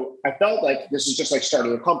so I felt like this is just like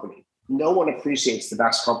starting a company. No one appreciates the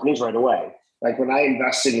best companies right away. Like when I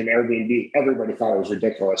invested in Airbnb, everybody thought it was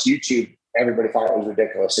ridiculous. YouTube, everybody thought it was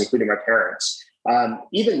ridiculous, including my parents.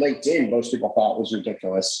 Even LinkedIn, most people thought was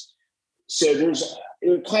ridiculous. So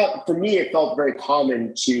for me, it felt very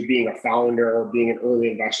common to being a founder, being an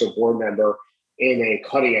early investor board member in a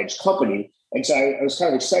cutting edge company. And so I was kind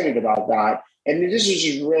of excited about that. And this is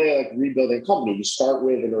just really like rebuilding a company. You start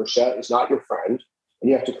with inertia is not your friend, and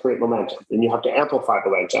you have to create momentum, and you have to amplify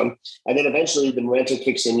momentum. And then eventually the momentum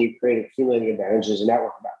kicks in, you create accumulating advantages and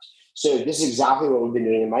network effects. So this is exactly what we've been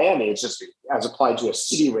doing in Miami. It's just as applied to a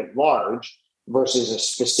city writ large versus a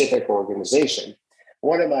specific organization.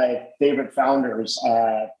 One of my favorite founders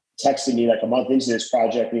texted me like a month into this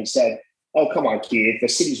project, and he said, "Oh, come on, Keith, the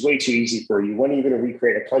city's way too easy for you. When are you going to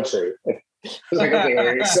recreate a country?" I was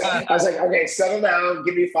like, okay, settle down.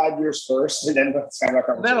 Give me 5 years first, and then let's have a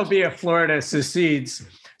conversation. That'll be if Florida secedes.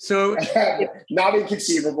 So not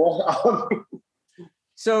inconceivable.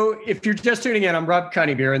 So if you're just tuning in, I'm Rob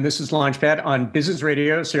Conybeer, and this is Launchpad on Business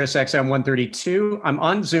Radio, Sirius XM 132. I'm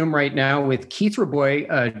on Zoom right now with Keith Rabois,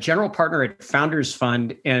 a general partner at Founders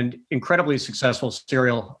Fund and incredibly successful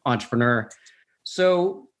serial entrepreneur.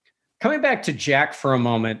 So coming back to Jack for a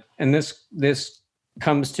moment, and this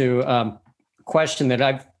comes to a question that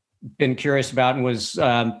I've been curious about and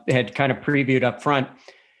had kind of previewed up front.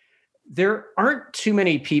 There aren't too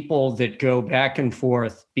many people that go back and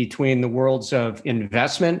forth between the worlds of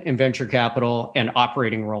investment and venture capital and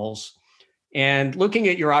operating roles. And looking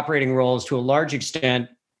at your operating roles to a large extent,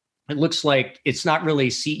 it looks like it's not really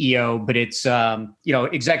CEO, but it's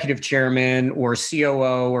executive chairman or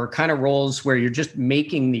COO or kind of roles where you're just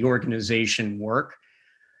making the organization work,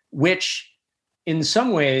 which in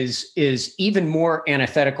some ways is even more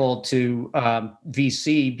antithetical to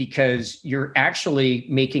VC because you're actually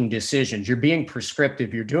making decisions. You're being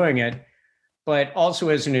prescriptive, you're doing it. But also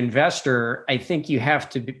as an investor, I think you have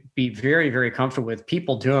to be very, very comfortable with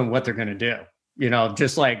people doing what they're going to do.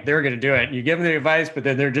 Just like they're going to do it. You give them the advice, but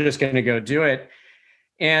then they're just going to go do it.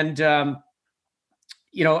 And, I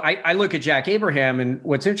look at Jack Abraham, and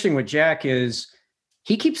what's interesting with Jack is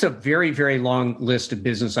he keeps a very, very long list of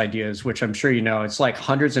business ideas, which I'm sure you know. It's like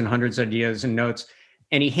hundreds and hundreds of ideas and notes.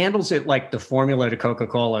 And he handles it like the formula to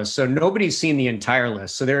Coca-Cola. So nobody's seen the entire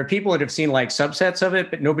list. So there are people that have seen like subsets of it,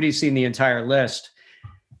 but nobody's seen the entire list.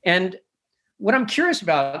 And what I'm curious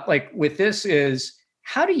about, like with this, is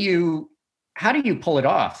how do you pull it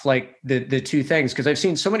off? Like the two things, because I've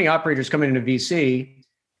seen so many operators come into VC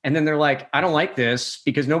and then they're like, I don't like this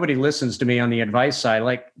because nobody listens to me on the advice side.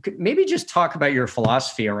 Like maybe just talk about your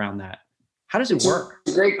philosophy around that. How does it work?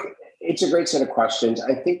 It's a great set of questions.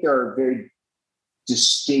 I think there are very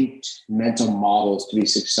distinct mental models to be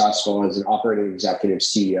successful as an operating executive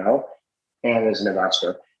CEO and as an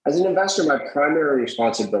investor. As an investor, my primary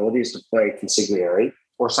responsibility is to play consigliere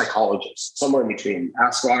or psychologist, somewhere in between.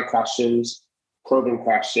 Ask a lot of questions, probing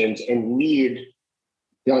questions, and lead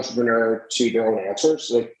the entrepreneur to their own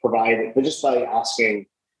answers. Like provide it, but just by asking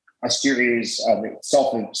a series of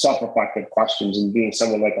self-reflective questions and being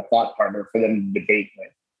someone like a thought partner for them to debate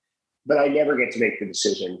with. But I never get to make the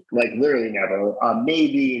decision, like literally never.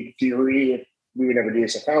 Maybe in theory, we would never do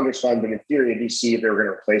this at Founders Fund, but in theory, if you see if they were going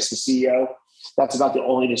to replace the CEO, that's about the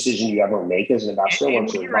only decision you ever make as an investor. And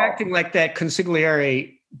when you're acting like that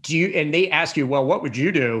consigliere, and they ask you, well, what would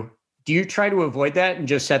you do? Do you try to avoid that and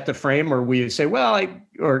just set the frame, or will you say,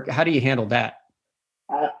 or how do you handle that?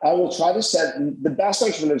 I will try to set the best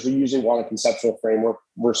entrepreneurs are usually want a conceptual framework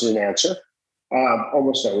versus an answer,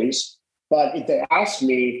 almost always. But if they ask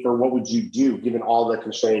me for what would you do, given all the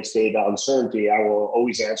constraints, data, uncertainty, I will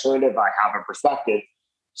always answer it if I have a perspective.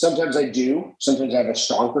 Sometimes I do. Sometimes I have a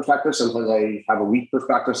strong perspective. Sometimes I have a weak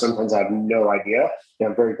perspective. Sometimes I have no idea. And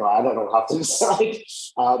I'm very glad I don't have to decide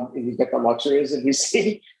if you get the luxury as a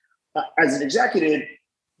VC. As an executive,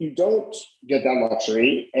 you don't get that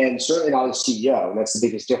luxury, and certainly not as CEO. And that's the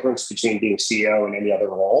biggest difference between being CEO and any other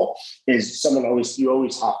role is you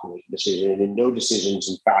always have to make a decision, and no decision is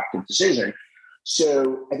in fact a decision.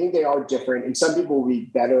 So I think they are different, and some people will be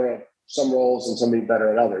better at some roles and some will be better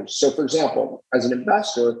at others. So for example, as an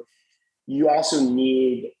investor, you also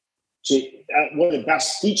need to, one of the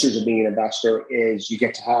best features of being an investor is you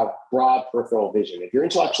get to have broad peripheral vision. If you're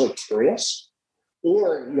intellectually curious,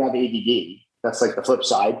 or you have ADD, that's like the flip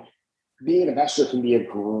side, being an investor can be a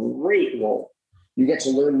great role. You get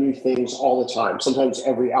to learn new things all the time, sometimes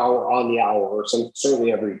every hour on the hour, or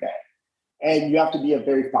certainly every day. And you have to be a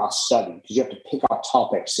very fast study because you have to pick up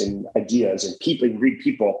topics and ideas and people and read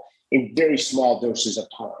people in very small doses of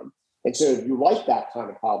time. And so if you like that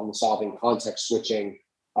kind of problem solving, context switching,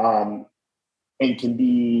 and can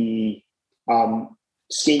be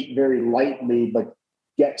skate very lightly, but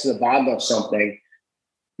get to the bottom of something,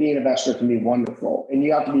 being an investor can be wonderful. And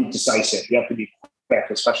you have to be decisive. You have to be quick,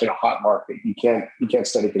 especially in a hot market. You can't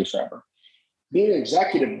study things forever. Being an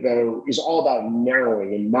executive, though, is all about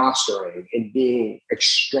narrowing and mastering and being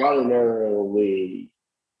extraordinarily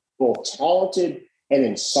both talented and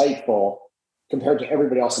insightful compared to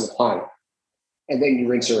everybody else on the planet. And then you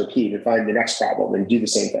rinse and repeat and find the next problem and do the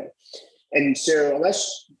same thing. And so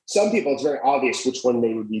unless some people, it's very obvious which one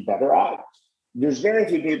they would be better at. There's very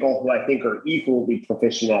few people who I think are equally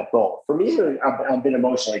proficient at both. For me, I've been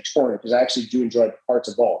emotionally torn because I actually do enjoy parts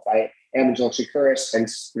of both. I am intellectually curious,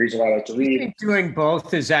 hence the reason why I like to read. I think doing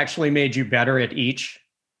both has actually made you better at each?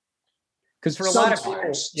 Because for a lot of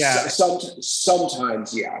people, yeah.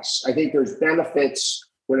 Sometimes, yes. I think there's benefits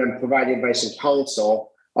when I'm providing advice and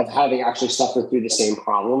counsel of having actually suffered through the same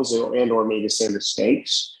problems and or made the same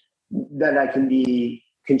mistakes, that I can be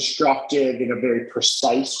constructive in a very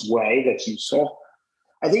precise way that's useful.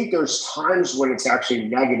 I think there's times when it's actually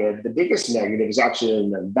negative. The biggest negative is actually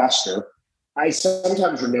an investor. I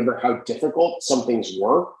sometimes remember how difficult some things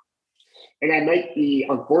were. And I might be,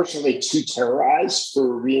 unfortunately, too terrorized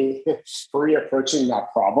for reapproaching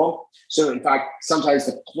that problem. So, in fact, sometimes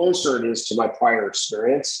the closer it is to my prior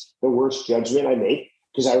experience, the worse judgment I make,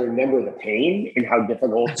 because I remember the pain and how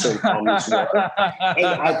difficult certain problems were. And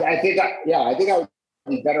I think I would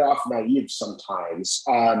be better off naive sometimes.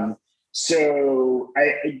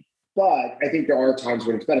 But I think there are times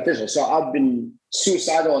when it's beneficial. So I've been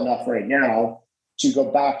suicidal enough right now to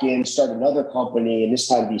go back in, start another company, and this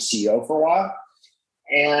time be CEO for a while.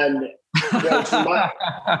 And yeah,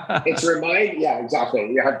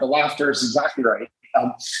 exactly. You have the laughter is exactly right.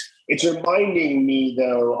 It's reminding me,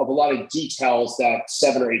 though, of a lot of details that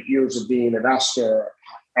 7 or 8 years of being an investor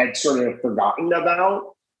I'd sort of forgotten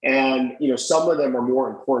about. And, some of them are more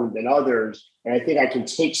important than others. And I think I can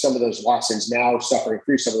take some of those lessons now, suffering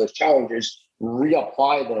through some of those challenges,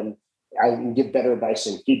 reapply them. I can give better advice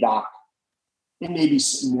and feedback, and maybe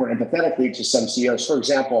more empathetically to some CEOs. For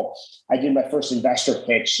example, I did my first investor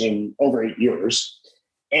pitch in over 8 years.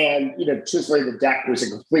 And, truthfully, the deck was a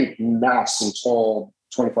complete mess until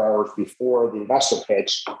 24 hours before the investor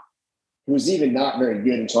pitch. It was even not very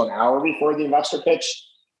good until an hour before the investor pitch.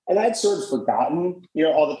 And I'd sort of forgotten,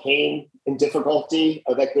 all the pain and difficulty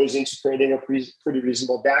that goes into creating a pretty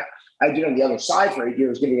reasonable deck. I did on the other side for 8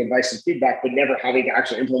 years, giving advice and feedback, but never having to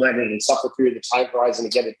actually implement it and suffer through the time horizon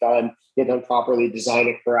to get it done properly, design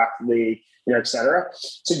it correctly, et cetera.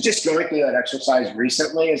 So just going through that exercise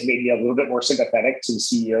recently has made me a little bit more sympathetic to the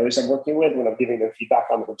CEOs I'm working with when I'm giving them feedback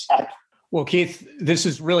on the tech. Well, Keith, this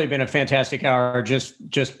has really been a fantastic hour. Just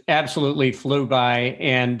absolutely flew by.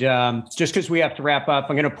 And just because we have to wrap up,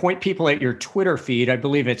 I'm going to point people at your Twitter feed. I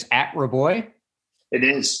believe it's at Rabois. It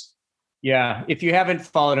is. Yeah. If you haven't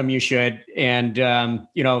followed him, you should. And,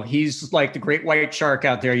 he's like the great white shark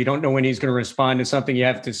out there. You don't know when he's going to respond to something you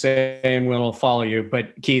have to say and we'll follow you.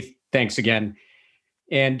 But Keith, thanks again.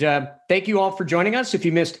 And thank you all for joining us. If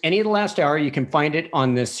you missed any of the last hour, you can find it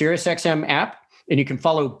on the SiriusXM app. And you can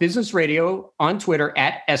follow Business Radio on Twitter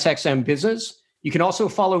at SXM Business. You can also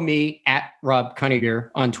follow me at Rob Conybeare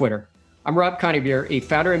on Twitter. I'm Rob Conybeare, a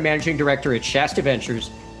founder and managing director at Shasta Ventures,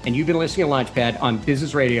 and you've been listening to Launchpad on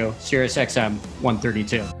Business Radio, SiriusXM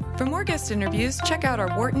 132. For more guest interviews, check out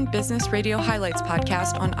our Wharton Business Radio Highlights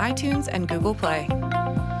podcast on iTunes and Google Play.